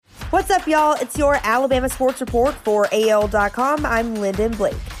What's up, y'all? It's your Alabama Sports Report for AL.com. I'm Lyndon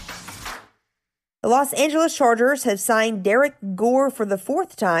Blake. The Los Angeles Chargers have signed Derek Gore for the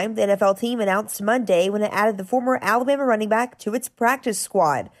fourth time, the NFL team announced Monday when it added the former Alabama running back to its practice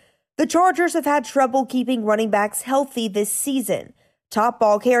squad. The Chargers have had trouble keeping running backs healthy this season. Top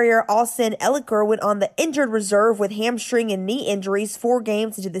ball carrier Austin Ekeler went on the injured reserve with hamstring and knee injuries 4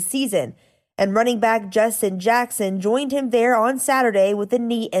 games into the season, and running back Justin Jackson joined him there on Saturday with a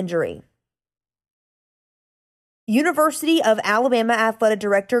knee injury. University of Alabama Athletic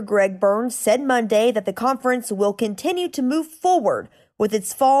Director Greg Burns said Monday that the conference will continue to move forward with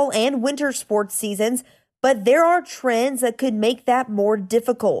its fall and winter sports seasons, but there are trends that could make that more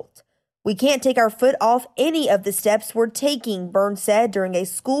difficult. We can't take our foot off any of the steps we're taking, Burns said during a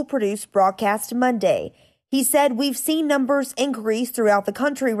school-produced broadcast Monday. He said, "We've seen numbers increase throughout the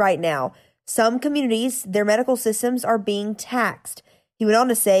country right now. Some communities, their medical systems are being taxed." He went on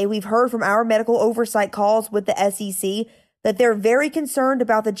to say, "We've heard from our medical oversight calls with the SEC that they're very concerned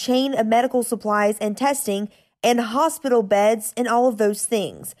about the chain of medical supplies and testing and hospital beds and all of those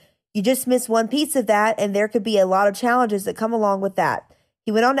things. You just miss one piece of that, and there could be a lot of challenges that come along with that."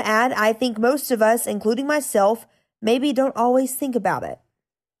 He went on to add, "I think most of us, including myself, maybe don't always think about it."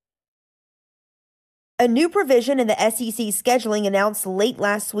 A new provision in the SEC scheduling announced late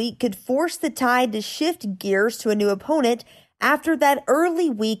last week could force the Tide to shift gears to a new opponent after that early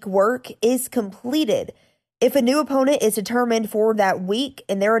week work is completed. If a new opponent is determined for that week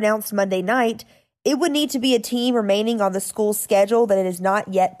and they're announced Monday night, it would need to be a team remaining on the school's schedule that it has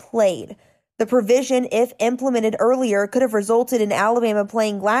not yet played. The provision, if implemented earlier, could have resulted in Alabama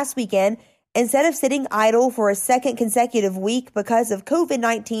playing last weekend instead of sitting idle for a second consecutive week because of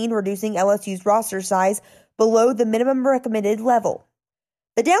COVID-19 reducing LSU's roster size below the minimum recommended level.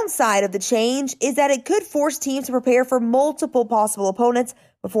 The downside of the change is that it could force teams to prepare for multiple possible opponents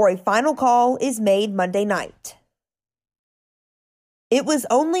before a final call is made Monday night. It was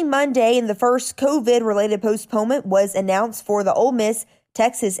only Monday and the first COVID-related postponement was announced for the Ole Miss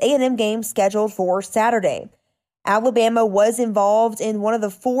Texas A&M game scheduled for Saturday. Alabama was involved in one of the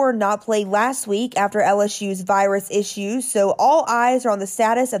 4 not played last week after LSU's virus issues, so all eyes are on the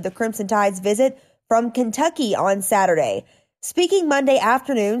status of the Crimson Tide's visit from Kentucky on Saturday. Speaking Monday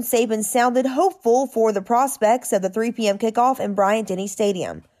afternoon, Saban sounded hopeful for the prospects of the 3 p.m. kickoff in Bryant-Denny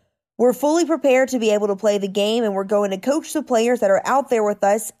Stadium. "We're fully prepared to be able to play the game, and we're going to coach the players that are out there with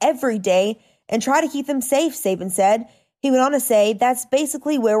us every day and try to keep them safe," Saban said. He went on to say, "That's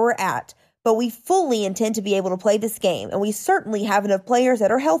basically where we're at, but we fully intend to be able to play this game, and we certainly have enough players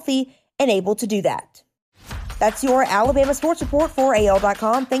that are healthy and able to do that." That's your Alabama Sports Report for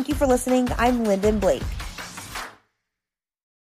AL.com. Thank you for listening. I'm Lyndon Blake.